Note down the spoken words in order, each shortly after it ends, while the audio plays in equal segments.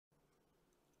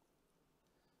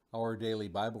Our daily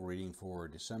Bible reading for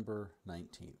December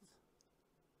 19th.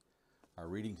 Our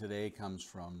reading today comes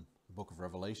from the book of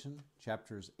Revelation,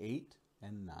 chapters 8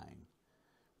 and 9.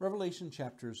 Revelation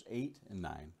chapters 8 and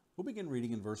 9. We'll begin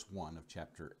reading in verse 1 of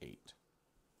chapter 8.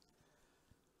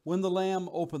 When the Lamb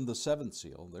opened the seventh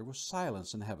seal, there was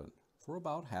silence in heaven for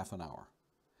about half an hour.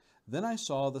 Then I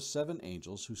saw the 7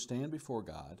 angels who stand before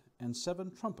God, and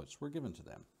 7 trumpets were given to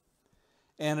them.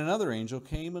 And another angel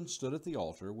came and stood at the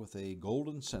altar with a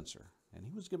golden censer, and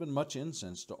he was given much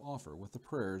incense to offer with the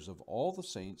prayers of all the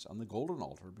saints on the golden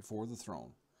altar before the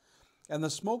throne. And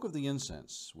the smoke of the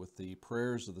incense, with the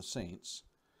prayers of the saints,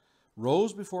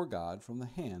 rose before God from the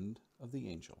hand of the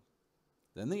angel.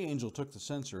 Then the angel took the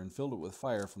censer and filled it with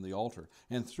fire from the altar,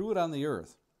 and threw it on the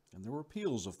earth. And there were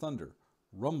peals of thunder,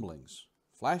 rumblings,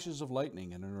 flashes of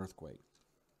lightning, and an earthquake.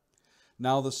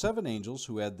 Now the 7 angels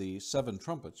who had the 7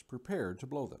 trumpets prepared to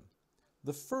blow them.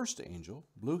 The first angel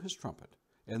blew his trumpet,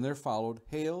 and there followed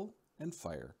hail and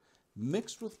fire,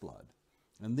 mixed with blood,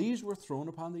 and these were thrown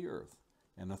upon the earth,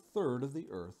 and a third of the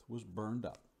earth was burned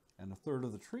up, and a third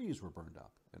of the trees were burned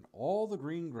up, and all the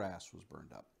green grass was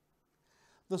burned up.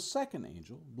 The second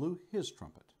angel blew his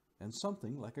trumpet, and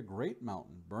something like a great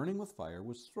mountain burning with fire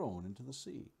was thrown into the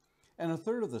sea, and a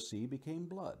third of the sea became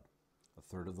blood. A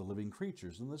third of the living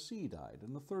creatures in the sea died,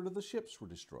 and a third of the ships were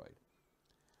destroyed.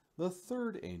 The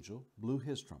third angel blew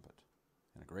his trumpet,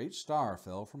 and a great star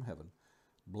fell from heaven,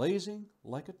 blazing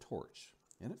like a torch,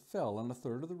 and it fell on a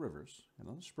third of the rivers and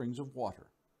on the springs of water.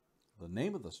 The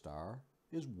name of the star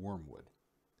is Wormwood.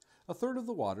 A third of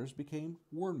the waters became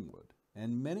wormwood,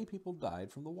 and many people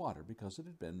died from the water because it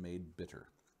had been made bitter.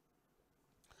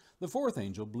 The fourth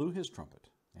angel blew his trumpet,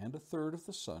 and a third of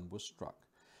the sun was struck,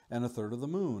 and a third of the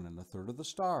moon, and a third of the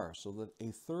stars, so that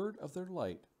a third of their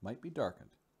light might be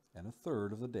darkened, and a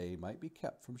third of the day might be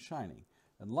kept from shining,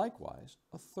 and likewise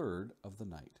a third of the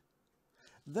night.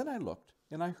 Then I looked,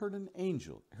 and I heard an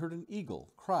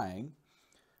eagle crying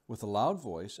with a loud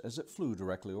voice as it flew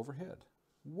directly overhead.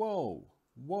 Woe,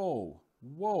 woe,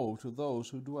 woe to those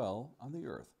who dwell on the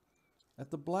earth, at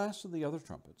the blast of the other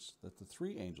trumpets that the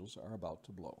 3 angels are about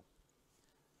to blow.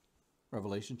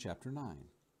 Revelation chapter 9.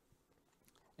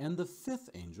 And the 5th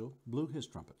angel blew his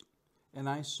trumpet, and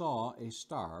I saw a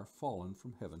star fallen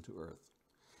from heaven to earth.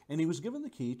 And he was given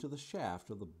the key to the shaft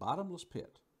of the bottomless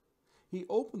pit. He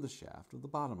opened the shaft of the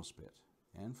bottomless pit,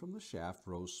 and from the shaft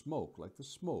rose smoke like the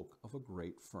smoke of a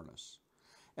great furnace.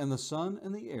 And the sun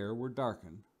and the air were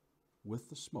darkened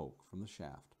with the smoke from the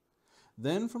shaft.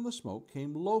 Then from the smoke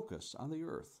came locusts on the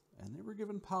earth, and they were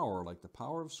given power like the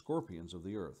power of scorpions of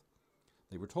the earth.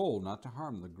 They were told not to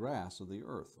harm the grass of the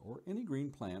earth, or any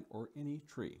green plant, or any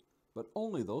tree, but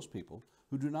only those people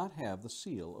who do not have the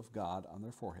seal of God on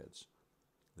their foreheads.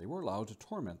 They were allowed to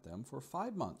torment them for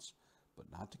 5 months,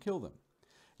 but not to kill them.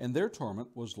 And their torment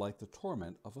was like the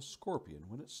torment of a scorpion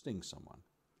when it stings someone.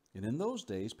 And in those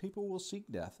days people will seek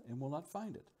death and will not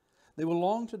find it. They will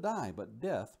long to die, but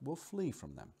death will flee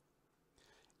from them.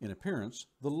 In appearance,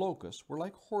 the locusts were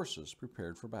like horses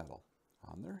prepared for battle.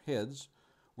 On their heads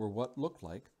were what looked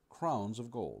like crowns of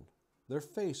gold. Their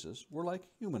faces were like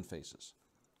human faces,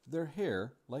 their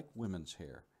hair like women's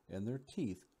hair, and their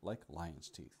teeth like lions'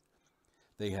 teeth.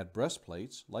 They had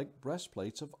breastplates like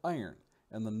breastplates of iron,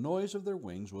 and the noise of their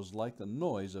wings was like the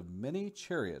noise of many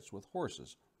chariots with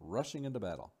horses rushing into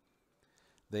battle.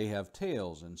 They have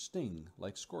tails and sting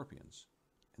like scorpions,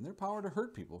 and their power to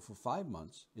hurt people for 5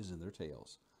 months is in their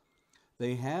tails.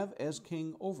 They have as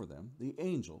king over them the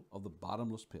angel of the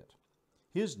bottomless pit.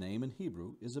 His name in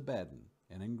Hebrew is Abaddon,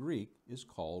 and in Greek is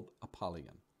called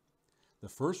Apollyon. The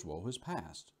first woe has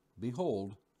passed.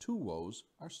 Behold, 2 woes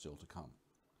are still to come.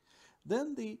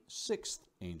 Then the 6th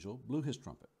angel blew his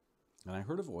trumpet, and I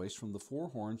heard a voice from the 4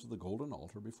 horns of the golden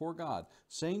altar before God,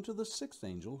 saying to the 6th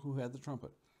angel who had the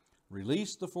trumpet,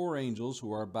 Release the 4 angels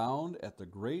who are bound at the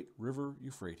great river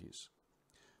Euphrates.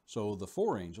 So the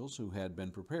 4 angels who had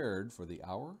been prepared for the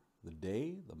hour, the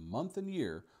day, the month, and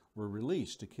year were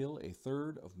released to kill a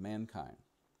third of mankind.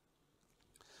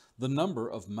 The number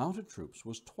of mounted troops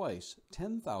was twice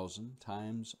 10,000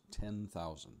 times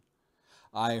 10,000.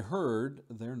 I heard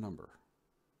their number.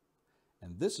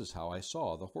 And this is how I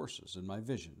saw the horses in my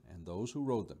vision and those who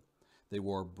rode them. They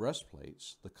wore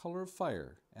breastplates the color of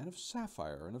fire and of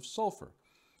sapphire and of sulfur,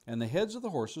 and the heads of the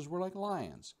horses were like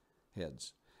lions'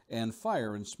 heads, and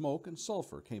fire and smoke and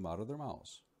sulfur came out of their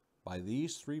mouths. By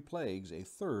these 3 plagues a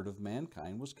third of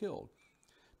mankind was killed,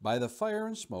 by the fire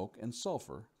and smoke and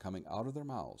sulfur coming out of their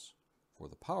mouths. For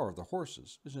the power of the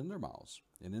horses is in their mouths,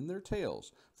 and in their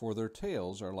tails, for their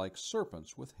tails are like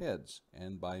serpents with heads,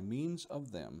 and by means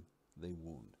of them they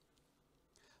wound.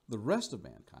 The rest of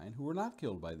mankind who were not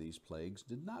killed by these plagues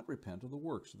did not repent of the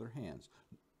works of their hands,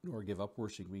 nor give up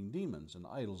worshiping demons and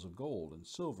idols of gold and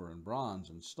silver and bronze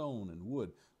and stone and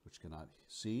wood, which cannot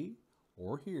see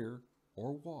or hear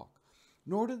or walk.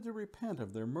 Nor did they repent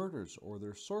of their murders or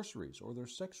their sorceries or their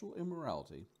sexual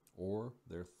immorality or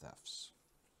their thefts.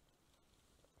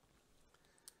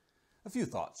 A few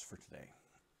thoughts for today.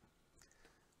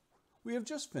 We have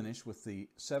just finished with the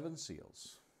 7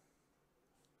 seals.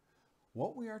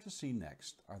 What we are to see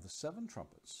next are the 7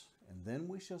 trumpets, and then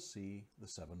we shall see the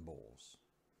 7 bowls.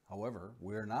 However,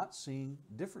 we are not seeing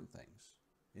different things.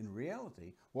 In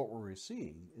reality, what we're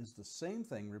seeing is the same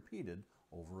thing repeated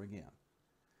over again.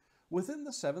 Within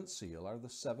the 7th seal are the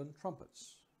 7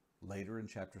 trumpets. Later in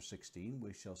chapter 16,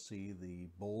 we shall see the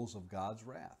bowls of God's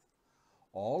wrath.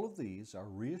 All of these are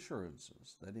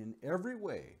reassurances that in every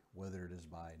way, whether it is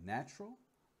by natural,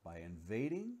 by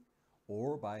invading,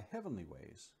 or by heavenly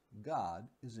ways, God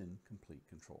is in complete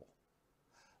control.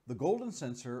 The golden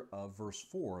censer of verse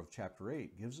 4 of chapter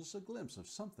 8 gives us a glimpse of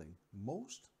something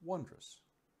most wondrous.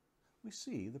 We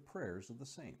see the prayers of the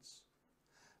saints.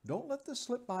 Don't let this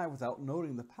slip by without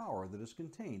noting the power that is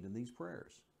contained in these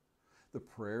prayers. The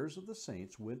prayers of the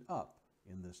saints went up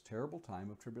in this terrible time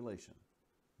of tribulation.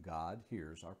 God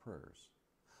hears our prayers.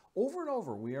 Over and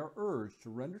over, we are urged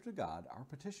to render to God our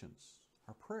petitions,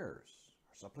 our prayers,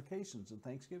 our supplications, and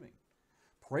thanksgiving.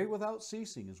 Pray without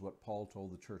ceasing is what Paul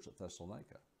told the church at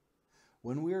Thessalonica.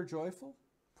 When we are joyful,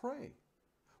 pray.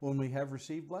 When we have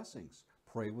received blessings,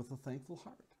 pray with a thankful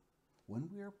heart. When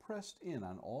we are pressed in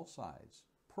on all sides,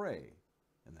 pray,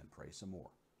 and then pray some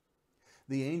more.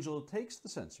 The angel takes the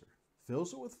censer,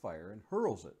 fills it with fire, and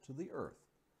hurls it to the earth.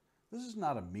 This is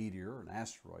not a meteor or an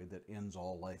asteroid that ends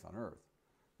all life on earth.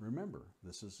 Remember,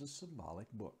 this is a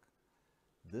symbolic book.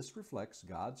 This reflects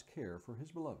God's care for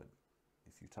his beloved.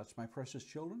 If you touch my precious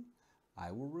children,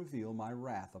 I will reveal my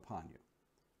wrath upon you.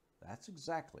 That's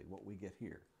exactly what we get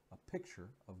here, a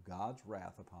picture of God's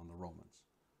wrath upon the Romans.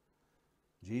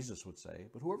 Jesus would say,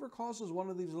 "But whoever causes one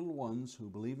of these little ones who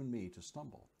believe in me to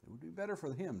stumble, it would be better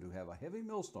for him to have a heavy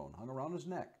millstone hung around his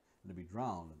neck and to be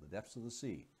drowned in the depths of the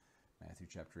sea." Matthew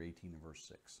chapter 18 and verse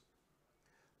 6.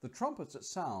 The trumpets that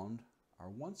sound are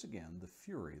once again the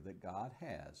fury that God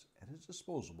has at his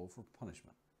disposal for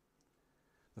punishment.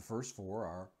 The first 4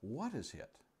 are what is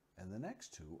hit, and the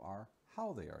next 2 are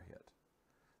how they are hit.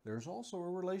 There is also a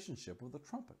relationship of the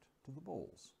trumpet to the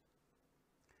bowls.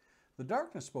 The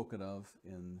darkness spoken of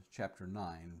in chapter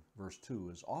 9, verse 2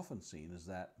 is often seen as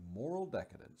that moral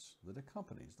decadence that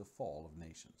accompanies the fall of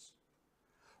nations.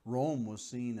 Rome was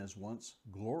seen as once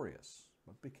glorious,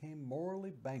 but became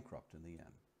morally bankrupt in the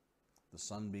end. The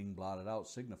sun being blotted out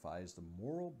signifies the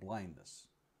moral blindness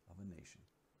of a nation.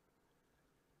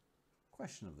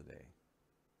 Question of the day.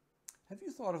 Have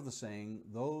you thought of the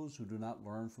saying, "Those who do not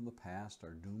learn from the past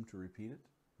are doomed to repeat it,"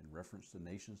 in reference to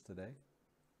nations today?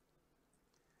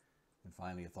 And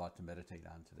finally, a thought to meditate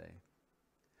on today.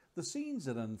 The scenes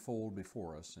that unfold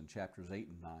before us in chapters 8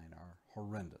 and 9 are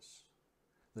horrendous.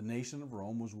 The nation of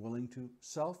Rome was willing to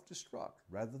self-destruct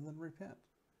rather than repent.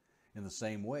 In the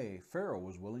same way, Pharaoh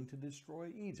was willing to destroy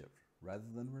Egypt rather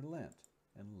than relent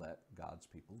and let God's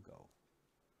people go.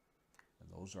 And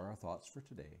those are our thoughts for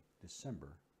today,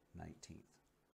 December 19th.